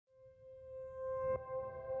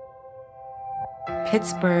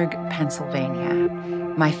Pittsburgh, Pennsylvania.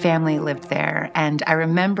 My family lived there, and I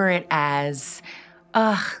remember it as,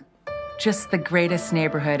 just the greatest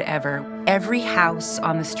neighborhood ever. Every house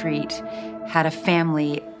on the street had a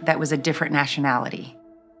family that was a different nationality.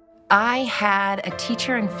 I had a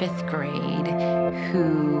teacher in 5th grade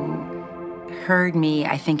who heard me,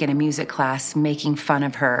 I think, in a music class, making fun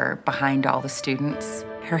of her behind all the students.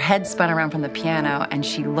 Her head spun around from the piano, and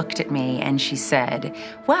she looked at me and she said,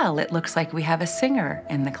 "Well, it looks like we have a singer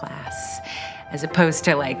in the class." As opposed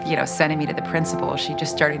to, like, sending me to the principal, she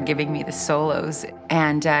just started giving me the solos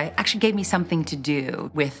and actually gave me something to do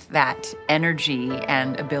with that energy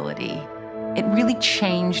and ability. It really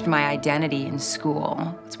changed my identity in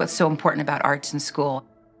school. It's what's so important about arts in school.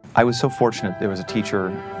 I was so fortunate there was a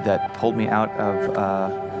teacher that pulled me out of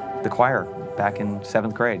the choir back in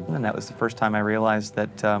 7th grade, and that was the first time I realized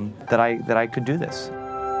that I could do this.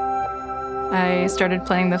 I started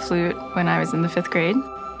playing the flute when I was in the 5th grade.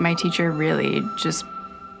 My teacher really just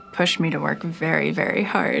pushed me to work very, very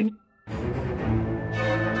hard.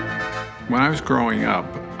 When I was growing up,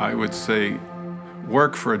 I would say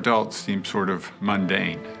work for adults seemed sort of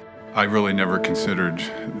mundane. I really never considered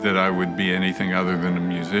that I would be anything other than a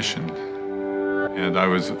musician. And I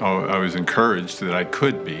was encouraged that I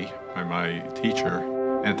could be by my teacher.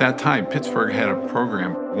 At that time, Pittsburgh had a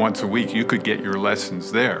program once a week. You could get your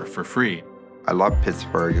lessons there for free. I love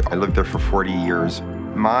Pittsburgh. I lived there for 40 years.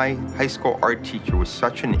 My high school art teacher was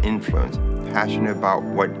such an influence, passionate about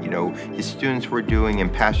what, his students were doing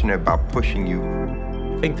and passionate about pushing you.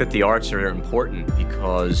 I think that the arts are important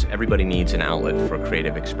because everybody needs an outlet for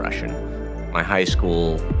creative expression. My high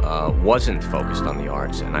school wasn't focused on the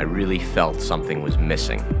arts, and I really felt something was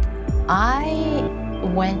missing. I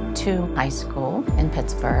went to high school in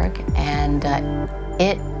Pittsburgh, and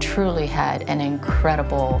it truly had an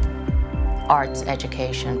incredible arts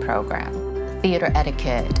education program. Theater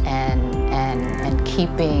etiquette and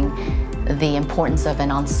keeping the importance of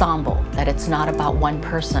an ensemble, that it's not about one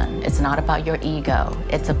person, it's not about your ego,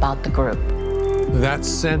 it's about the group. That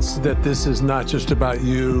sense that this is not just about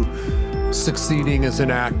you succeeding as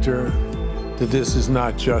an actor, that this is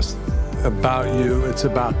not just about you, it's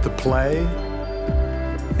about the play,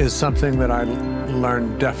 is something that I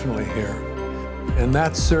learned definitely here. And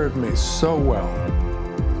that served me so well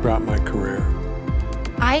throughout my career.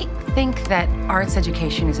 I think that arts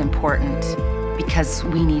education is important because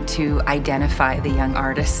we need to identify the young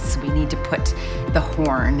artists. We need to put the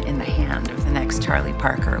horn in the hand of the next Charlie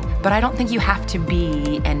Parker. But I don't think you have to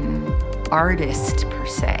be an artist per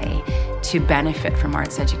se to benefit from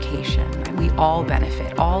arts education. We all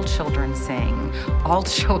benefit. All children sing, all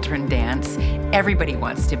children dance. Everybody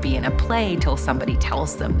wants to be in a play till somebody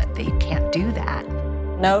tells them that they can't do that.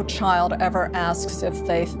 No child ever asks if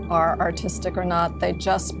they are artistic or not. They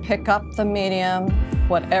just pick up the medium,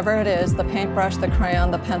 whatever it is, the paintbrush, the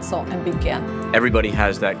crayon, the pencil, and begin. Everybody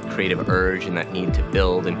has that creative urge and that need to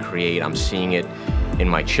build and create. I'm seeing it in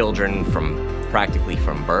my children practically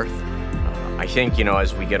from birth. I think,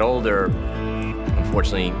 as we get older,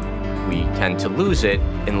 unfortunately, we tend to lose it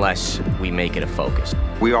unless we make it a focus.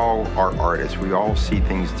 We all are artists. We all see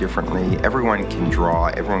things differently. Everyone can draw,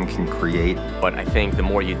 everyone can create. But I think the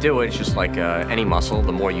more you do it, it's just like any muscle,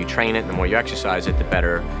 the more you train it, the more you exercise it, the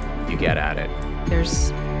better you get at it.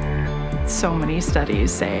 There's so many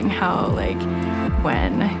studies saying how,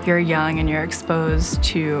 when you're young and you're exposed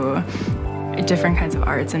to different kinds of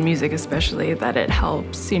arts and music especially, that it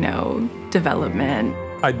helps, development.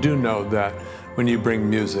 I do know that when you bring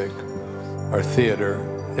music or theater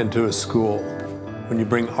into a school, when you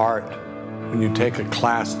bring art, when you take a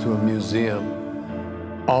class to a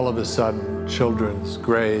museum, all of a sudden children's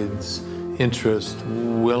grades, interest,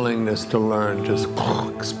 willingness to learn just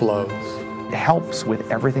explodes. It helps with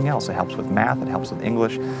everything else. It helps with math, it helps with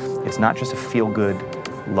English. It's not just a feel-good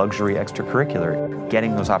luxury extracurricular.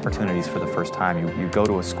 Getting those opportunities for the first time, you go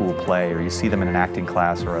to a school play or you see them in an acting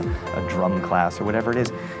class or a drum class or whatever it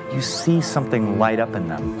is, you see something light up in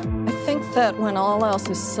them. I think that when all else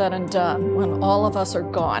is said and done, when all of us are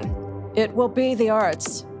gone, it will be the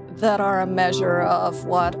arts that are a measure of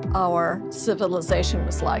what our civilization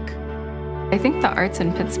was like. I think the arts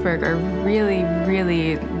in Pittsburgh are really,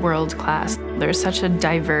 really world-class. There's such a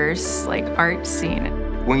diverse, art scene.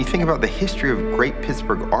 When you think about the history of great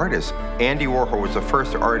Pittsburgh artists, Andy Warhol was the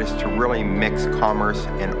first artist to really mix commerce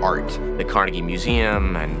and art. The Carnegie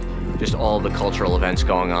Museum and just all the cultural events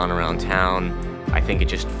going on around town, I think it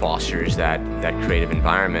just fosters that creative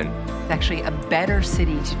environment. It's actually a better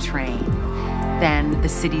city to train than the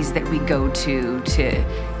cities that we go to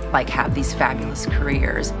like have these fabulous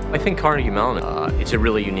careers. I think Carnegie Mellon, it's a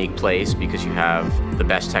really unique place because you have the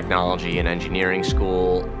best technology and engineering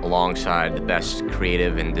school alongside the best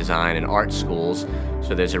creative and design and art schools.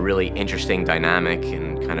 So there's a really interesting dynamic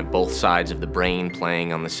and kind of both sides of the brain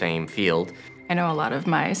playing on the same field. I know a lot of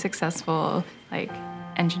my successful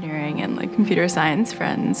engineering and computer science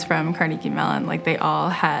friends from Carnegie Mellon, they all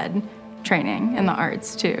had training in the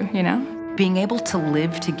arts too, you know? Being able to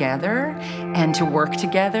live together and to work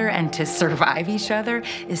together and to survive each other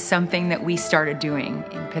is something that we started doing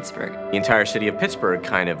in Pittsburgh. The entire city of Pittsburgh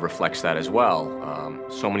kind of reflects that as well.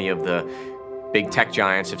 So many of the big tech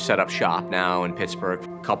giants have set up shop now in Pittsburgh.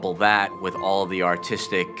 Couple that with all of the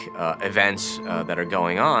artistic events that are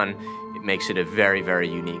going on, it makes it a very, very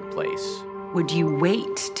unique place. Would you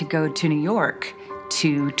wait to go to New York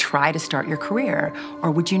to try to start your career?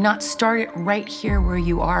 Or would you not start it right here where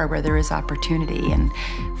you are, where there is opportunity? And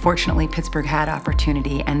fortunately, Pittsburgh had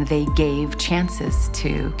opportunity, and they gave chances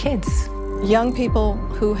to kids. Young people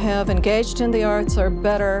who have engaged in the arts are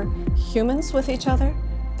better humans with each other.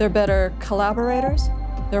 They're better collaborators.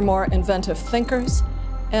 They're more inventive thinkers.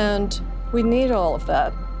 And we need all of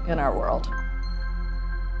that in our world.